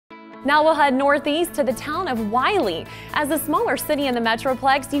Now we'll head northeast to the town of Wylie. As a smaller city in the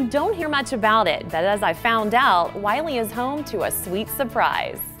Metroplex, you don't hear much about it, but as I found out, Wylie is home to a sweet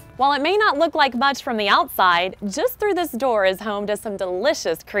surprise. While it may not look like much from the outside, just through this door is home to some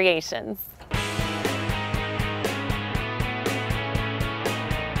delicious creations.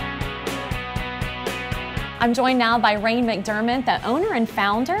 I'm joined now by Mcdermott, the owner and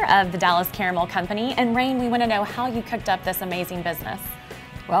founder of the Dallas Caramel Company. And Rain, we want to know how you cooked up this amazing business.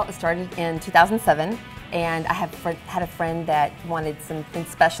 Well, it started in 2007, and I had a friend that wanted something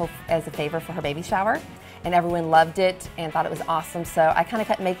special as a favor for her baby shower, and everyone loved it and thought it was awesome. So I kind of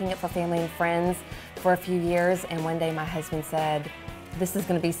kept making it for family and friends for a few years, and one day my husband said, this is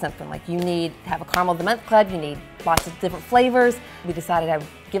going to be something. Like, you need to have a Caramel of the Month club, you need lots of different flavors. We decided I'd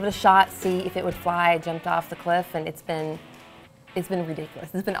give it a shot, see if it would fly. I jumped off the cliff, and it's been ridiculous.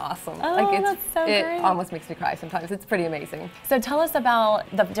 It's been awesome. Oh, that's so great. It almost makes me cry sometimes. It's pretty amazing. So tell us about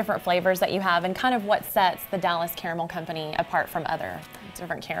the different flavors that you have and kind of what sets the Dallas Caramel Company apart from other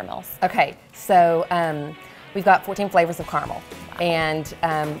different caramels. Okay, so we've got 14 flavors of caramel, and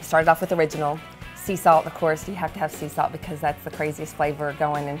started off with original. Sea salt, of course, you have to have sea salt because that's the craziest flavor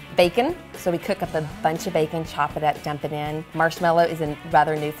going. And bacon, so we cook up a bunch of bacon, chop it up, dump it in. Marshmallow is a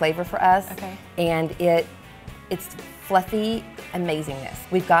rather new flavor for us, okay. And it's fluffy amazingness.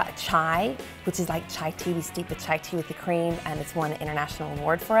 We've got chai, which is like chai tea. We steep the chai tea with the cream, and it's won an international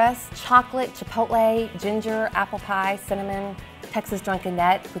award for us. Chocolate, chipotle, ginger, apple pie, cinnamon, Texas Drunken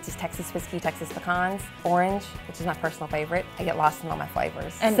Nut, which is Texas whiskey, Texas pecans, orange, which is my personal favorite. I get lost in all my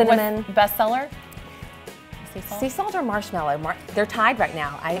flavors. And cinnamon. Bestseller? Sea salt or marshmallow? They're tied right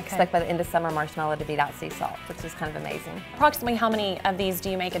now. I expect by the end of summer marshmallow to beat out sea salt, which is kind of amazing. Approximately how many of these do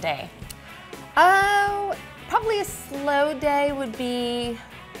you make a day? Oh, probably a slow day would be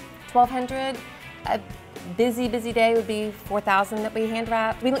 1,200. A busy day would be 4,000 that we hand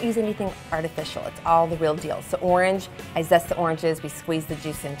wrap. We don't use anything artificial. It's all the real deal. So orange, I zest the oranges, we squeeze the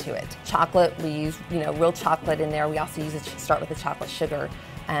juice into it. Chocolate, we use real chocolate in there. We also start with the chocolate sugar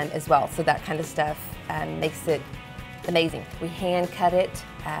as well. So that kind of stuff makes it amazing. We hand cut it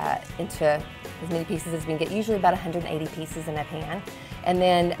into as many pieces as we can get, usually about 180 pieces in a pan. And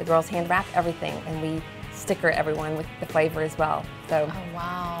then the girls hand wrap everything, and we sticker everyone with the flavor as well. So oh,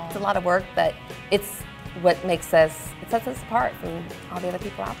 wow. It's a lot of work, but it's what sets us apart from all the other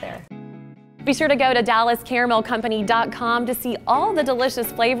people out there. Be sure to go to DallasCaramelCompany.com to see all the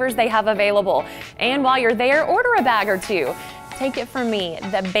delicious flavors they have available. And while you're there, order a bag or two. Take it from me,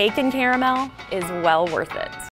 the bacon caramel is well worth it.